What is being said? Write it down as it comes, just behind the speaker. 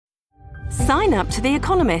Sign up to The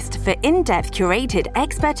Economist for in-depth curated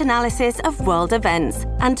expert analysis of world events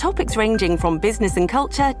and topics ranging from business and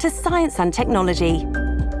culture to science and technology.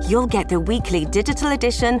 You'll get the weekly digital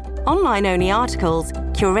edition, online-only articles,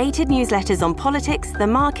 curated newsletters on politics, the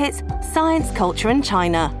markets, science, culture and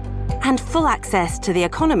China, and full access to The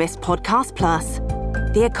Economist Podcast Plus.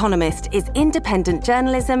 The Economist is independent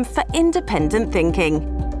journalism for independent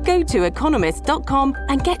thinking. Go to economist.com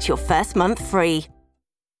and get your first month free.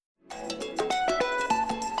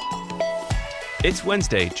 It's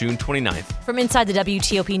Wednesday, June 29th. From inside the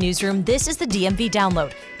WTOP newsroom, this is the DMV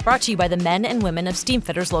Download, brought to you by the men and women of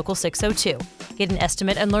Steamfitters Local 602. Get an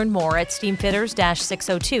estimate and learn more at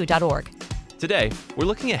steamfitters-602.org. Today, we're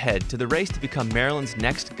looking ahead to the race to become Maryland's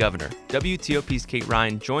next governor. WTOP's Kate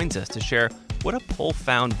Ryan joins us to share what a poll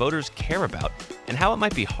found voters care about and how it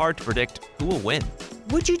might be hard to predict who will win.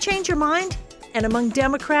 Would you change your mind? And among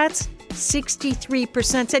Democrats,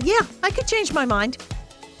 63% said, yeah, I could change my mind.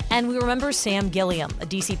 And we remember Sam Gilliam, a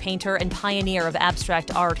D.C. painter and pioneer of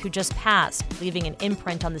abstract art who just passed, leaving an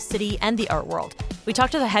imprint on the city and the art world. We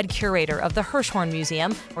talked to the head curator of the Hirshhorn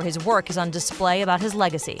Museum, where his work is on display about his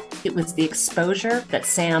legacy. It was the exposure that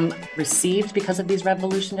Sam received because of these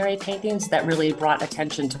revolutionary paintings that really brought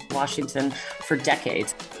attention to Washington for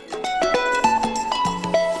decades.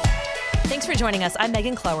 Thanks for joining us. I'm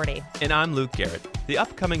Megan Cloherty. And I'm Luke Garrett. The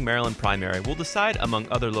upcoming Maryland primary will decide, among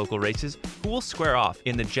other local races, who will square off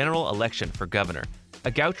in the general election for governor.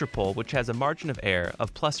 A Goucher poll, which has a margin of error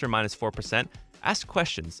of plus or minus 4%, asked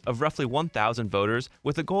questions of roughly 1,000 voters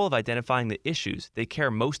with the goal of identifying the issues they care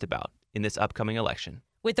most about in this upcoming election.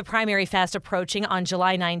 With the primary fast approaching on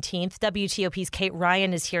July 19th, WTOP's Kate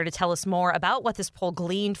Ryan is here to tell us more about what this poll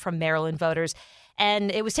gleaned from Maryland voters.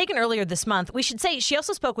 And it was taken earlier this month. We should say she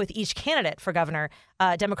also spoke with each candidate for governor,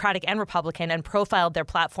 Democratic and Republican, and profiled their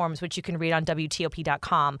platforms, which you can read on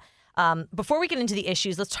WTOP.com. Before we get into the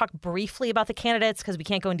issues, let's talk briefly about the candidates because we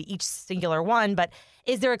can't go into each singular one. But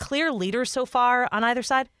is there a clear leader so far on either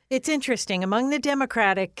side? It's interesting. Among the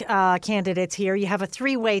Democratic candidates here, you have a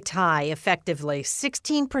three-way tie, effectively.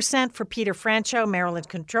 16% for Peter Franchot, Maryland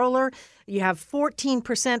Comptroller. You have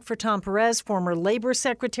 14% for Tom Perez, former Labor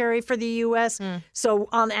Secretary for the U.S. So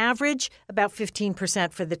on average, about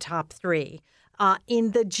 15% for the top three.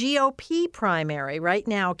 In the GOP primary right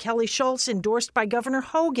now, Kelly Schultz, endorsed by Governor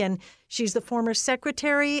Hogan, she's the former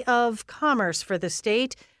Secretary of Commerce for the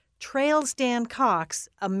state, trails Dan Cox,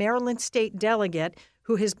 a Maryland state delegate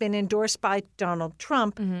who has been endorsed by Donald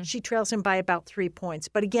Trump. She trails him by about 3 points.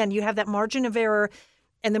 But again, you have that margin of error.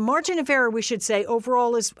 And the margin of error, we should say,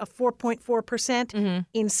 overall is a 4.4%.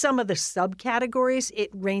 In some of the subcategories, it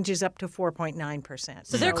ranges up to 4.9%.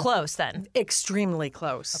 So they're close then? Extremely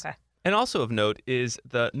close. Okay. And also of note is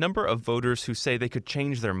the number of voters who say they could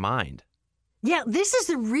change their mind. Yeah, this is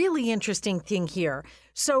the really interesting thing here.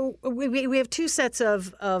 So we have two sets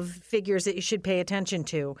of figures that you should pay attention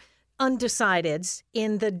to. Undecideds.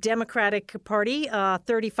 In the Democratic Party,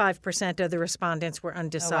 35% of the respondents were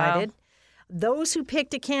undecided. Oh, wow. Those who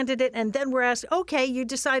picked a candidate and then were asked, okay, you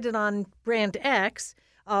decided on brand X,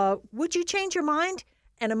 would you change your mind?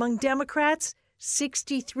 And among Democrats,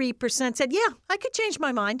 63% said, yeah, I could change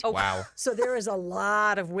my mind. Oh, wow. So there is a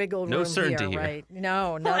lot of wiggle room No certainty here. right?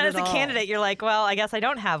 No, not Well, and at as a all. candidate, you're like, well, I guess I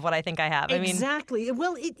don't have what I think I have. Exactly.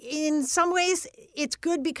 Well, in some ways, it's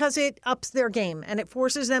good because it ups their game and it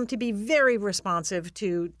forces them to be very responsive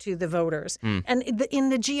to the voters. And in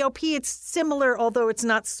the GOP, it's similar, although it's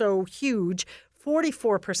not so huge.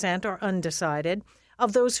 44% are undecided.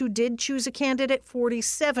 Of those who did choose a candidate,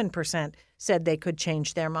 47% said they could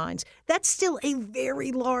change their minds. That's still a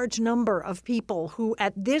very large number of people who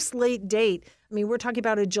at this late date, I mean, we're talking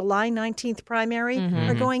about a July 19th primary,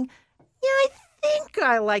 are going, yeah, I think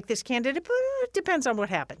I like this candidate, but it depends on what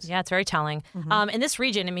happens. Yeah, it's very telling. In this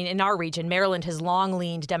region, I mean, in our region, Maryland has long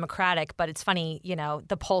leaned Democratic, but it's funny, you know,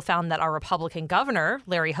 the poll found that our Republican governor,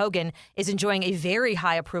 Larry Hogan, is enjoying a very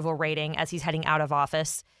high approval rating as he's heading out of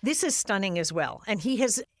office. This is stunning as well. And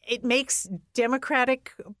it makes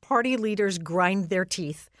Democratic Party leaders grind their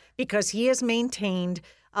teeth because he has maintained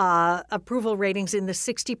approval ratings in the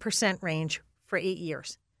 60% range for 8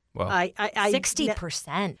 years. Wow.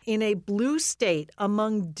 60%. In a blue state,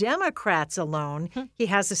 among Democrats alone, he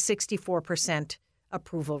has a 64%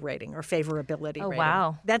 approval rating or favorability rating. Oh,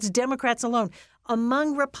 wow. That's Democrats alone.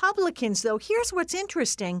 Among Republicans, though, here's what's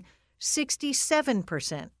interesting,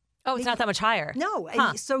 67%. Oh, it's not that much higher. No.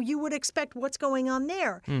 Huh. So you would expect what's going on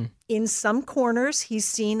there. In some corners, he's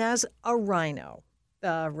seen as a rhino.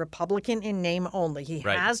 Republican in name only. He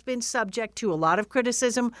has been subject to a lot of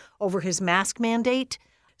criticism over his mask mandate.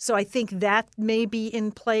 So I think that may be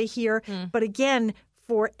in play here. But again,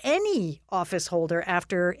 for any office holder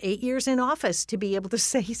after 8 years in office to be able to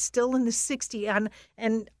say he's still in the 60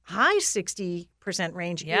 and high 60%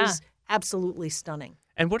 range is absolutely stunning.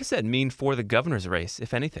 And what does that mean for the governor's race,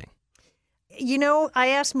 if anything? You know, I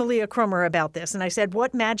asked Malia Cromer about this, and I said,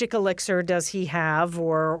 what magic elixir does he have,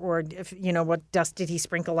 or if, you know, what dust did he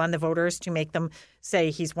sprinkle on the voters to make them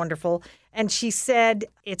say he's wonderful? And she said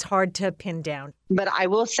it's hard to pin down. But I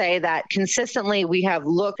will say that consistently we have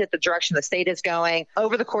looked at the direction the state is going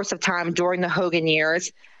over the course of time during the Hogan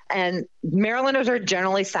years, and Marylanders are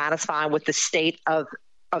generally satisfied with the state of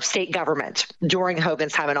state government during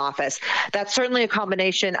Hogan's time in office. That's certainly a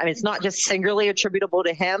combination. I mean, it's not just singularly attributable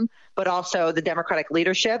to him, but also the Democratic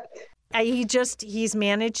leadership. He's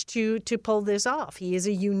managed to pull this off. He is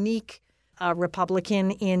a unique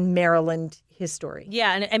Republican in Maryland history.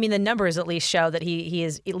 Yeah, and I mean, the numbers at least show that he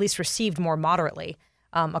is at least received more moderately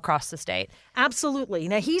across the state. Absolutely.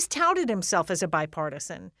 Now, he's touted himself as a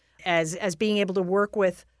bipartisan, as being able to work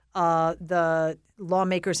with the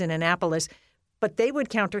lawmakers in Annapolis. But they would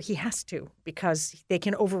counter he has to, because they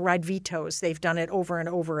can override vetoes. They've done it over and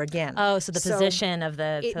over again. Oh, so the position of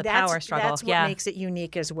the power struggle. That's what makes it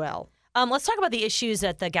unique as well. Let's talk about the issues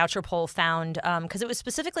that the Goucher poll found, because it was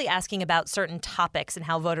specifically asking about certain topics and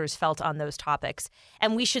how voters felt on those topics.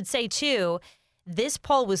 And we should say, too, this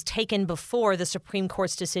poll was taken before the Supreme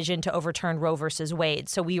Court's decision to overturn Roe versus Wade.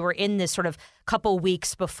 So we were in this sort of couple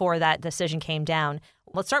weeks before that decision came down.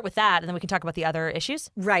 Let's start with that, and then we can talk about the other issues.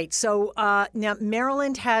 Right. So now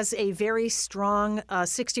Maryland has a very strong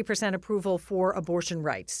 60% approval for abortion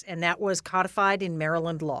rights, and that was codified in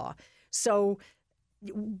Maryland law. So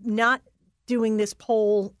not doing this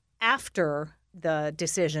poll after the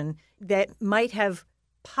decision that might have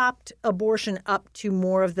popped abortion up to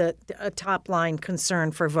more of the top line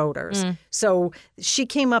concern for voters. So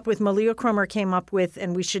Malia Cromer came up with,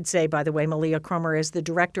 and we should say, by the way, Malia Cromer is the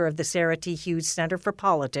director of the Sarah T. Hughes Center for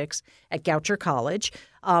Politics at Goucher College.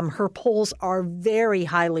 Her polls are very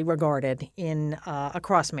highly regarded in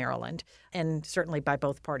across Maryland, and certainly by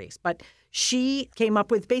both parties. But she came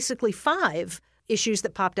up with basically 5 issues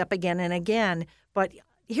that popped up again and again. But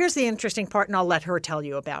here's the interesting part, and I'll let her tell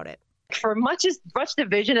you about it. For much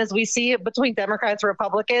division as we see it between Democrats and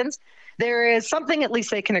Republicans, there is something at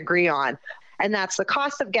least they can agree on, and that's the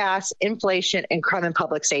cost of gas, inflation, and crime and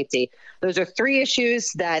public safety. Those are 3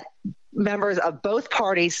 issues that members of both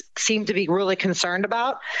parties seem to be really concerned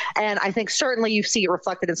about, and I think certainly you see it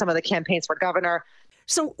reflected in some of the campaigns for governor.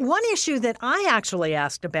 So one issue that I actually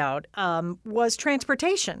asked about was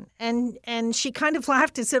transportation, and she kind of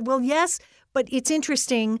laughed and said, well, yes, but it's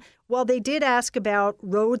interesting. While they did ask about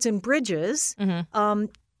roads and bridges,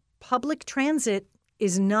 public transit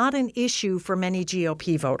is not an issue for many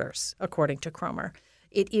GOP voters, according to Cromer.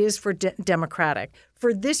 It is for Democratic.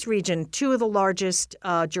 For this region, 2 of the largest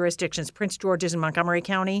jurisdictions, Prince George's and Montgomery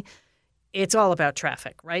County, it's all about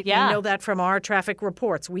traffic, right? Yeah. We know that from our traffic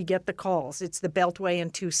reports. We get the calls. It's the Beltway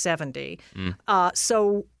and 270.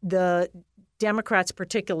 So the Democrats,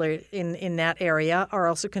 particularly in that area, are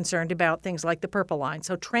also concerned about things like the Purple Line.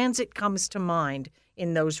 So transit comes to mind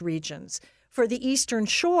in those regions. For the Eastern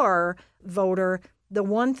Shore voter, the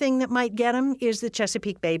one thing that might get them is the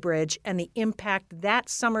Chesapeake Bay Bridge and the impact that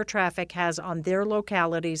summer traffic has on their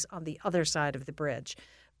localities on the other side of the bridge.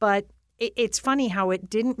 But it's funny how it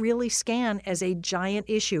didn't really scan as a giant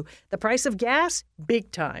issue. The price of gas,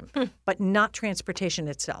 big time, but not transportation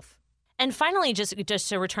itself. And finally, just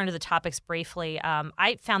to return to the topics briefly,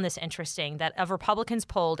 I found this interesting that of Republicans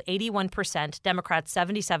polled, 81%, Democrats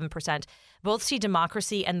 77%, both see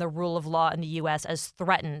democracy and the rule of law in the U.S. as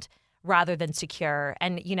threatened rather than secure.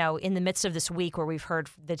 And, you know, in the midst of this week where we've heard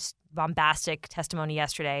this bombastic testimony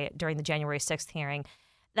yesterday during the January 6th hearing,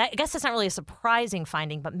 I guess that's not really a surprising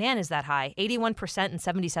finding, but man, is that high, 81% and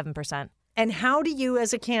 77%. And how do you,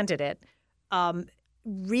 as a candidate,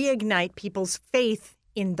 reignite people's faith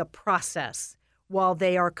in the process while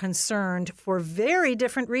they are concerned for very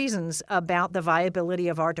different reasons about the viability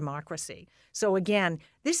of our democracy? So again,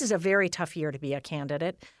 this is a very tough year to be a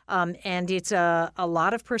candidate, and it's a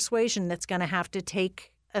lot of persuasion that's going to have to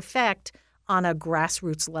take effect on a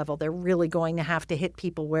grassroots level. They're really going to have to hit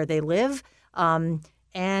people where they live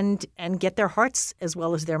and get their hearts as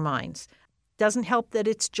well as their minds. Doesn't help that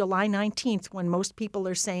it's July 19th when most people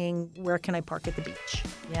are saying, where can I park at the beach?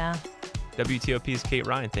 Yeah. WTOP's Kate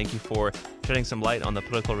Ryan, thank you for shedding some light on the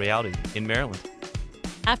political reality in Maryland.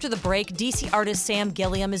 After the break, D.C. artist Sam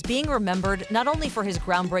Gilliam is being remembered not only for his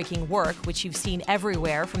groundbreaking work, which you've seen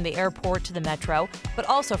everywhere from the airport to the metro, but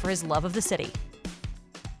also for his love of the city.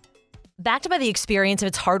 Backed by the experience of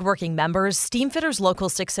its hardworking members, Steamfitters Local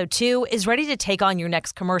 602 is ready to take on your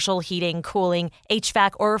next commercial heating, cooling,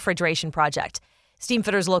 HVAC, or refrigeration project.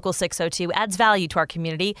 Steamfitters Local 602 adds value to our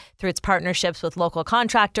community through its partnerships with local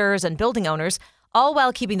contractors and building owners, all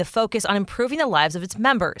while keeping the focus on improving the lives of its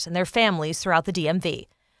members and their families throughout the DMV.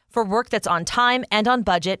 For work that's on time and on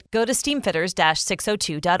budget, go to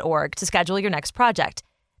steamfitters-602.org to schedule your next project.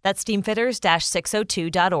 That's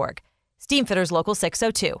steamfitters-602.org. Steamfitters Local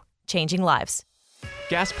 602. Changing lives.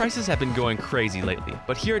 Gas prices have been going crazy lately,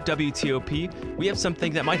 but here at WTOP, we have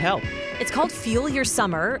something that might help. It's called Fuel Your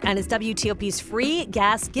Summer, and it's WTOP's free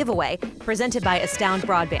gas giveaway presented by Astound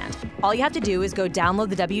Broadband. All you have to do is go download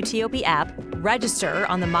the WTOP app, register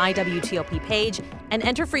on the My WTOP page, and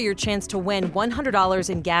enter for your chance to win $100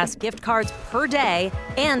 in gas gift cards per day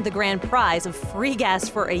and the grand prize of free gas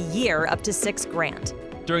for a year up to $6,000.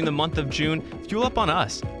 During the month of June, fuel up on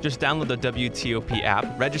us. Just download the WTOP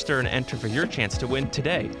app, register, and enter for your chance to win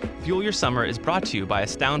today. Fuel Your Summer is brought to you by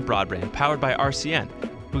Astound Broadband, powered by RCN.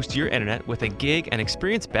 Boost your internet with a gig and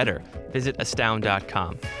experience better. Visit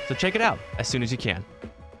astound.com. So check it out as soon as you can.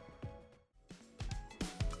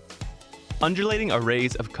 Undulating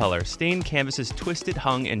arrays of color, stained canvases twisted,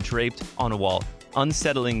 hung, and draped on a wall.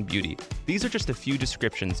 Unsettling beauty. These are just a few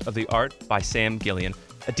descriptions of the art by Sam Gilliam,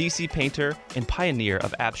 a DC painter and pioneer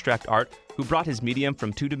of abstract art who brought his medium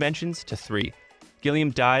from 2 dimensions to 3.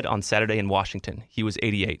 Gilliam died on Saturday in Washington. He was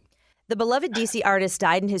 88. The beloved DC artist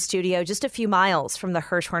died in his studio just a few miles from the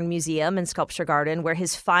Hirshhorn Museum and Sculpture Garden, where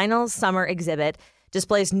his final summer exhibit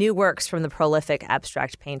displays new works from the prolific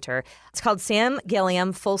abstract painter. It's called Sam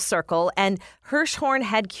Gilliam Full Circle, and Hirshhorn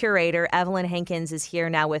head curator Evelyn Hankins is here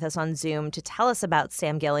now with us on Zoom to tell us about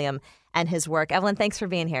Sam Gilliam and his work. Evelyn, thanks for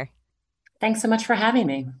being here. Thanks so much for having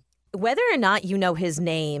me. Whether or not you know his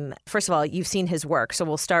name, first of all, you've seen his work, so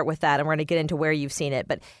we'll start with that, and we're going to get into where you've seen it.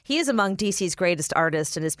 But he is among DC's greatest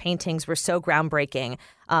artists, and his paintings were so groundbreaking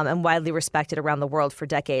and widely respected around the world for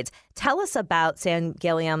decades. Tell us about Sam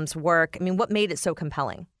Gilliam's work. I mean, what made it so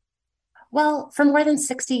compelling? Well, for more than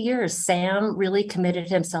 60 years, Sam really committed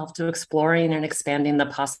himself to exploring and expanding the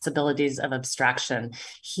possibilities of abstraction.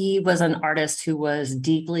 He was an artist who was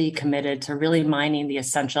deeply committed to really mining the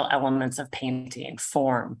essential elements of painting: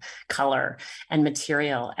 form, color, and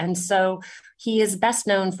material. And so he is best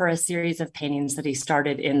known for a series of paintings that he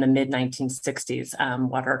started in the mid-1960s,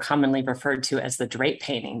 what are commonly referred to as the drape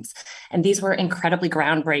paintings. And these were incredibly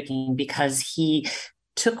groundbreaking because he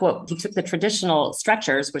took the traditional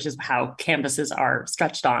stretchers, which is how canvases are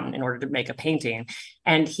stretched on in order to make a painting,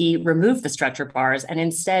 and he removed the stretcher bars, and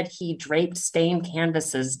instead he draped stained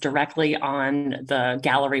canvases directly on the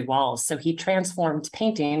gallery walls. So he transformed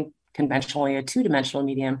painting, conventionally a 2-dimensional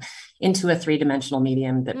medium, into a 3-dimensional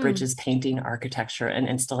medium that bridges painting, architecture, and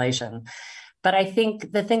installation. But I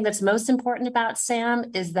think the thing that's most important about Sam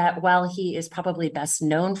is that while he is probably best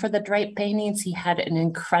known for the drape paintings, he had an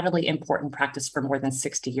incredibly important practice for more than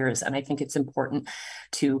 60 years. And I think it's important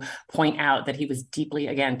to point out that he was deeply,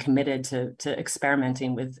 again, committed to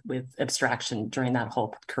experimenting with abstraction during that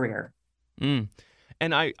whole career.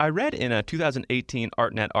 And I read in a 2018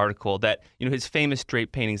 ArtNet article that, his famous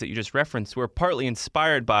drape paintings that you just referenced were partly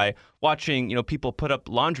inspired by watching, people put up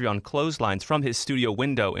laundry on clotheslines from his studio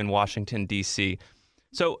window in Washington, D.C.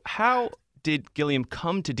 So how did Gilliam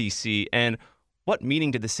come to D.C., and what meaning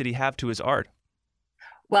did the city have to his art?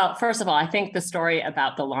 Well, first of all, I think the story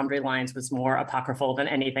about the laundry lines was more apocryphal than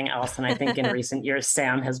anything else, and I think in recent years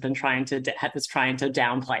Sam has been trying to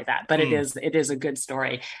downplay that. But it is a good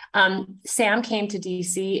story. Sam came to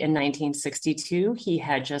DC in 1962. He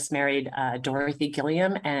had just married Dorothy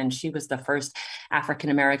Gilliam, and she was the first African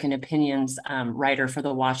American opinions writer for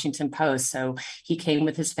the Washington Post. So he came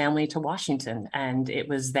with his family to Washington, and it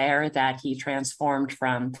was there that he transformed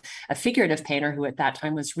from a figurative painter who at that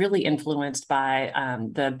time was really influenced by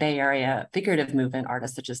the Bay Area figurative movement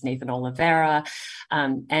artists such as Nathan Oliveira,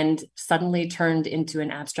 and suddenly turned into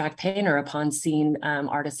an abstract painter upon seeing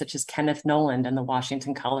artists such as Kenneth Noland and the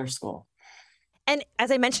Washington Color School. And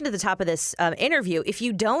as I mentioned at the top of this interview, if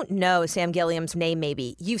you don't know Sam Gilliam's name,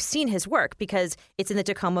 maybe you've seen his work because it's in the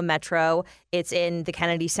Tacoma Metro, it's in the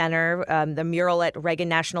Kennedy Center, the mural at Reagan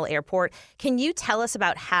National Airport. Can you tell us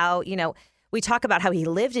about how, we talk about how he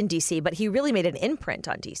lived in D.C., but he really made an imprint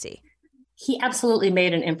on D.C.? He absolutely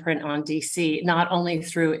made an imprint on DC, not only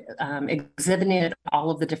through exhibiting at all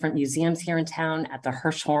of the different museums here in town, at the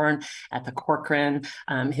Hirshhorn, at the Corcoran.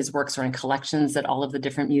 His works are in collections at all of the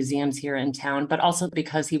different museums here in town, but also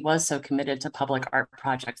because he was so committed to public art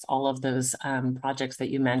projects, all of those projects that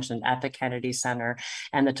you mentioned at the Kennedy Center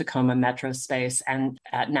and the Tacoma Metro space and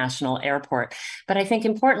at National Airport. But I think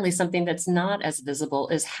importantly, something that's not as visible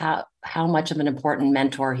is how how much of an important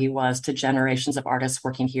mentor he was to generations of artists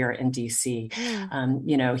working here in DC.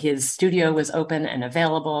 His studio was open and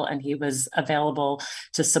available, and he was available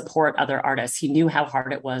to support other artists. He knew how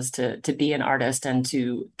hard it was to be an artist and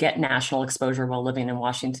to get national exposure while living in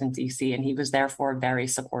Washington, DC. And he was therefore very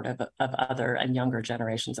supportive of other and younger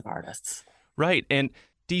generations of artists. Right. And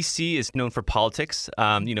DC is known for politics.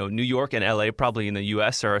 New York and LA, probably in the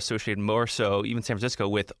US, are associated more so, even San Francisco,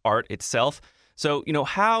 with art itself. So,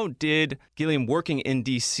 how did Gilliam working in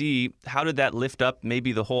DC, how did that lift up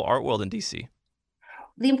maybe the whole art world in DC?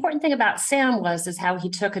 The important thing about Sam is how he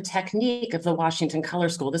took a technique of the Washington Color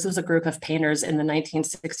School. This was a group of painters in the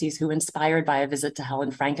 1960s who, inspired by a visit to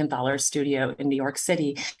Helen Frankenthaler's studio in New York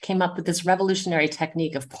City, came up with this revolutionary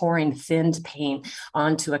technique of pouring thinned paint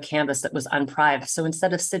onto a canvas that was unprived. So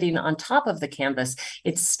instead of sitting on top of the canvas,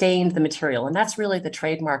 it stained the material. And that's really the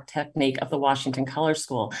trademark technique of the Washington Color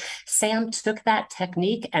School. Sam took that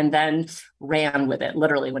technique and then ran with it,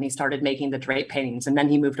 literally, when he started making the drape paintings, and then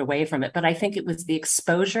he moved away from it. But I think it was the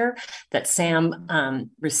exposure that Sam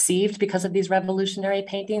received because of these revolutionary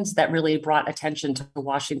paintings that really brought attention to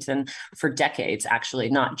Washington for decades, actually,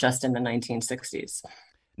 not just in the 1960s.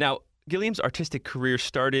 Now, Gilliam's artistic career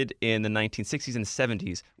started in the 1960s and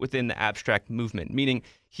 70s within the abstract movement, meaning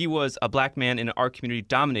he was a Black man in an art community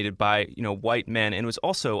dominated by, white men, and it was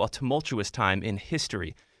also a tumultuous time in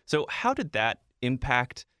history. So how did that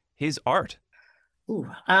impact his art?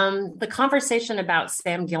 The conversation about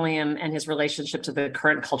Sam Gilliam and his relationship to the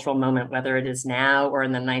current cultural moment, whether it is now or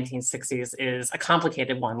in the 1960s, is a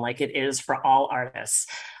complicated one, like it is for all artists.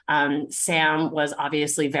 Sam was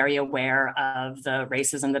obviously very aware of the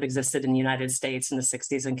racism that existed in the United States in the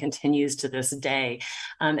 60s and continues to this day.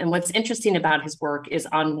 And what's interesting about his work is,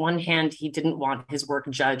 on one hand, he didn't want his work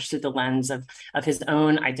judged through the lens of his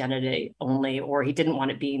own identity only, or he didn't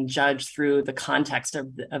want it being judged through the context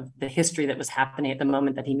of the history that was happening at the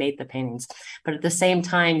moment that he made the paintings. But at the same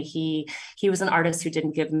time, he was an artist who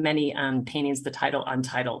didn't give many paintings the title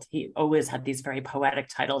untitled. He always had these very poetic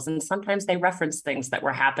titles, and sometimes they referenced things that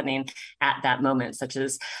were happening at that moment, such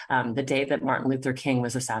as the day that Martin Luther King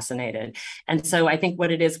was assassinated. And so I think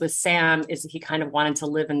what it is with Sam is he kind of wanted to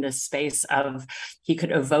live in this space of, he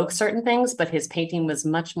could evoke certain things, but his painting was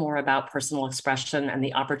much more about personal expression and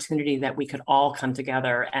the opportunity that we could all come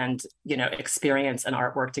together and, experience an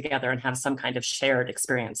artwork together and have some kind of shared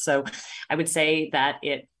experience. So I would say that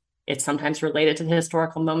it's sometimes related to the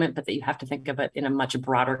historical moment, but that you have to think of it in a much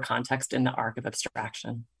broader context in the arc of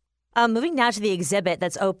abstraction. Moving now to the exhibit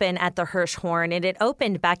that's open at the Hirshhorn, and it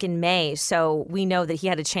opened back in May, so we know that he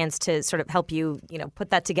had a chance to sort of help you, put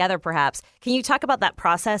that together perhaps. Can you talk about that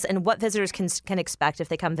process and what visitors can expect if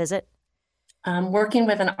they come visit? Working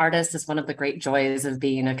with an artist is one of the great joys of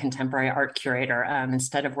being a contemporary art curator.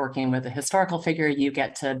 Instead of working with a historical figure, you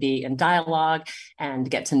get to be in dialogue and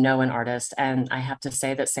get to know an artist. And I have to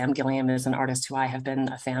say that Sam Gilliam is an artist who I have been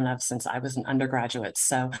a fan of since I was an undergraduate.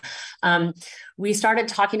 So we started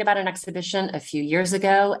talking about an exhibition a few years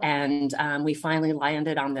ago, and we finally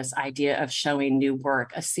landed on this idea of showing new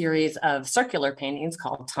work, a series of circular paintings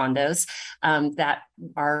called tondos that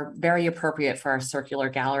are very appropriate for our circular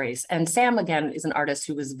galleries. And Sam, again, is an artist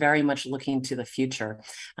who was very much looking to the future.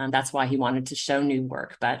 That's why he wanted to show new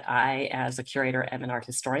work. But I, as a curator, am an art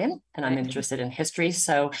historian, and I'm interested in history.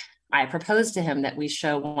 So I proposed to him that we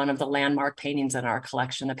show one of the landmark paintings in our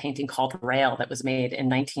collection, a painting called Rail that was made in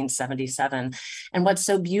 1977. And what's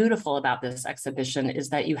so beautiful about this exhibition is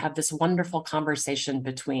that you have this wonderful conversation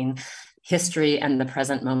between history and the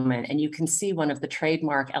present moment. And you can see one of the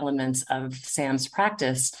trademark elements of Sam's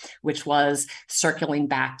practice, which was circling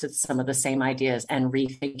back to some of the same ideas and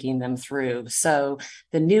rethinking them through. So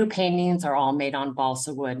the new paintings are all made on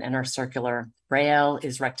balsa wood and are circular. Rail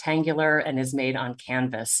is rectangular and is made on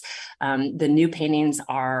canvas. The new paintings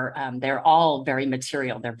are, they're all very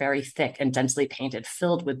material. They're very thick and densely painted,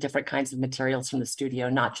 filled with different kinds of materials from the studio,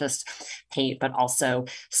 not just paint, but also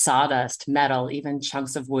sawdust, metal, even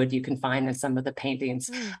chunks of wood you can find in some of the paintings.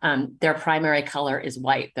 Their primary color is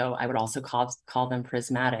white, though I would also call them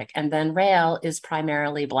prismatic. And then Rail is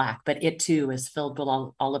primarily black, but it too is filled with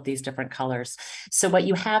all of these different colors. So what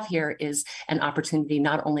you have here is an opportunity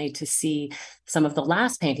not only to see some of the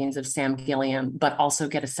last paintings of Sam Gilliam, but also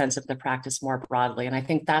get a sense of the practice more broadly. And I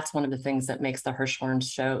think that's one of the things that makes the Hirshhorn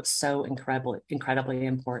show so incredibly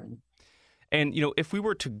important. And, if we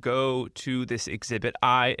were to go to this exhibit,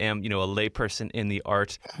 I am, a layperson in the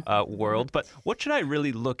art world, but what should I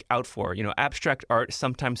really look out for? Abstract art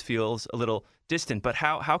sometimes feels a little distant, but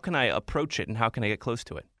how can I approach it and how can I get close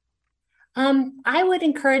to it? I would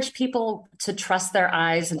encourage people to trust their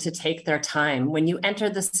eyes and to take their time. When you enter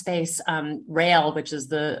the space, Rail, which is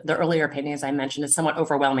the earlier painting, as I mentioned, is somewhat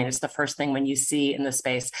overwhelming. It's the first thing when you see in the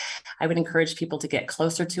space. I would encourage people to get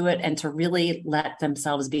closer to it and to really let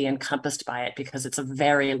themselves be encompassed by it, because it's a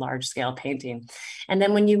very large scale painting. And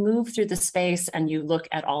then when you move through the space and you look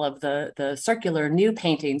at all of the circular new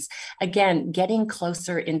paintings, again, getting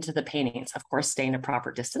closer into the paintings, of course, staying a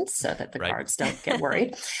proper distance so that the guards don't get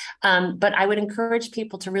worried. But I would encourage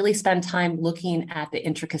people to really spend time looking at the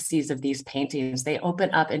intricacies of these paintings. They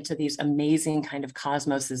open up into these amazing kind of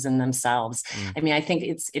cosmoses in themselves. I mean, I think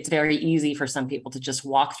it's very easy for some people to just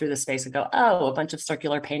walk through the space and go, oh, a bunch of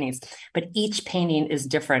circular paintings. But each painting is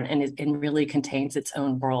different and it really contains its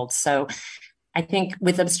own world. So I think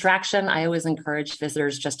with abstraction, I always encourage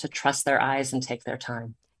visitors just to trust their eyes and take their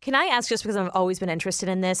time. Can I ask, just because I've always been interested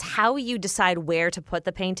in this, how you decide where to put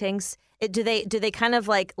the paintings? Do they kind of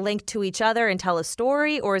like link to each other and tell a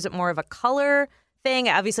story, or is it more of a color thing?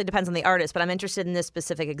 Obviously, it depends on the artist, but I'm interested in this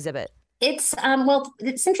specific exhibit. It's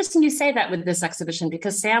it's interesting you say that with this exhibition,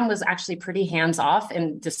 because Sam was actually pretty hands-off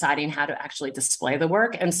in deciding how to actually display the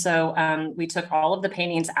work. And so we took all of the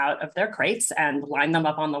paintings out of their crates and lined them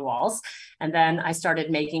up on the walls. And then I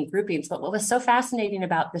started making groupings. But what was so fascinating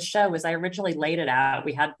about the show was I originally laid it out.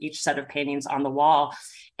 We had each set of paintings on the wall.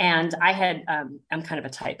 And I had, I'm kind of a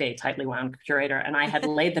type A, tightly wound curator, and I had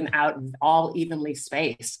laid them out all evenly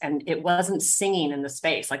spaced, and it wasn't singing in the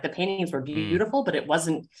space. Like the paintings were beautiful, but it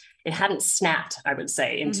hadn't snapped, I would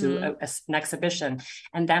say, into an exhibition.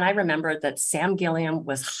 And then I remembered that Sam Gilliam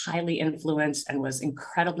was highly influenced and was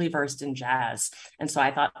incredibly versed in jazz. And so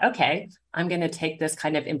I thought, okay, I'm going to take this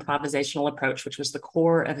kind of improvisational approach, which was the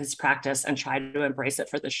core of his practice, and try to embrace it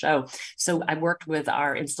for the show. So I worked with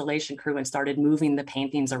our installation crew and started moving the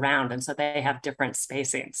paintings around. And so they have different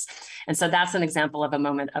spacings. And so that's an example of a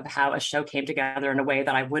moment of how a show came together in a way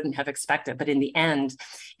that I wouldn't have expected. But in the end,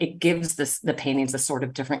 it gives the paintings a sort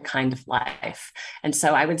of different kind of life. And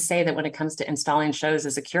so I would say that when it comes to installing shows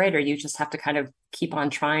as a curator, you just have to kind of keep on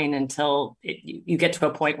trying until you get to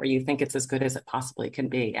a point where you think it's as good as it possibly can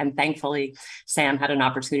be. And thankfully, Sam had an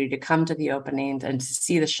opportunity to come to the opening and to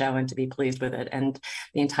see the show and to be pleased with it. And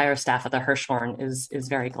the entire staff of the Hirshhorn is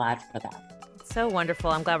very glad for that. So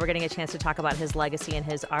wonderful. I'm glad we're getting a chance to talk about his legacy and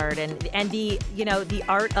his art and the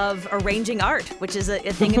art of arranging art, which is a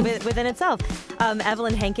thing within itself.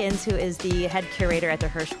 Evelyn Hankins, who is the head curator at the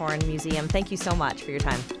Hirshhorn Museum, thank you so much for your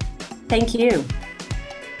time. Thank you.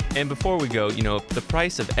 And before we go, the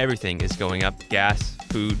price of everything is going up. Gas,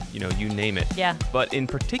 food, you name it. Yeah. But in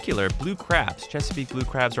particular, blue crabs, Chesapeake blue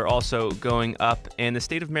crabs, are also going up, and the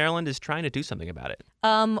state of Maryland is trying to do something about it.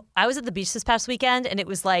 I was at the beach this past weekend, and it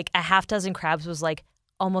was like a half dozen crabs was like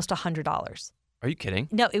almost $100. Are you kidding?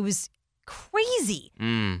 No, it was crazy.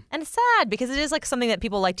 And it's sad because it is like something that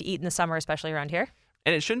people like to eat in the summer, especially around here.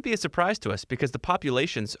 And it shouldn't be a surprise to us because the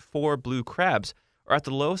populations for blue crabs are at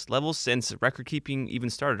the lowest levels since record keeping even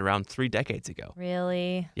started around 3 decades ago.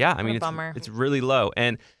 Really? Yeah, I mean, bummer. It's really low.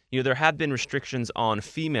 And, there have been restrictions on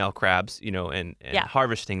female crabs, and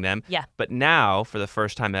harvesting them. Yeah. But now, for the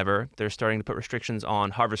first time ever, they're starting to put restrictions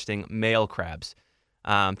on harvesting male crabs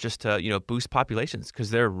just to, boost populations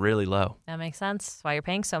because they're really low. That makes sense. That's why you're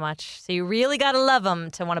paying so much. So you really got to love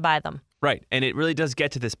them to want to buy them. Right. And it really does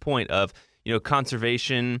get to this point of,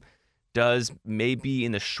 conservation does maybe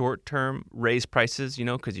in the short term raise prices,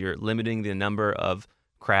 because you're limiting the number of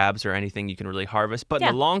crabs or anything you can really harvest. But in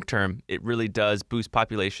the long term, it really does boost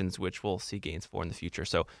populations, which we'll see gains for in the future.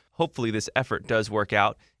 So hopefully this effort does work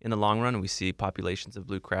out in the long run and we see populations of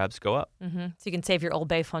blue crabs go up. So you can save your Old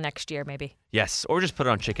Bay phone next year, maybe. Yes, or just put it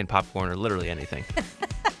on chicken, popcorn, or literally anything.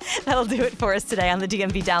 That'll do it for us today on the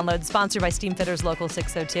DMV Download, sponsored by Steamfitters Local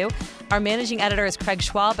 602. Our managing editor is Craig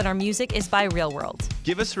Schwab, and our music is by Real World.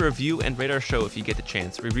 Give us a review and rate our show if you get the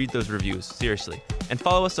chance. We read those reviews, seriously. And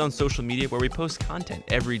follow us on social media where we post content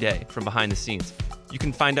every day from behind the scenes. You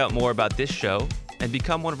can find out more about this show and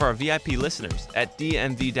become one of our VIP listeners at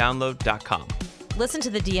dmvdownload.com. Listen to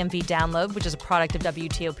the DMV Download, which is a product of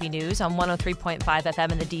WTOP News, on 103.5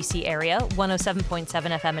 FM in the D.C. area, 107.7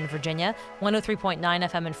 FM in Virginia, 103.9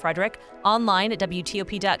 FM in Frederick, online at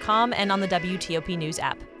WTOP.com, and on the WTOP News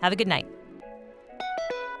app. Have a good night.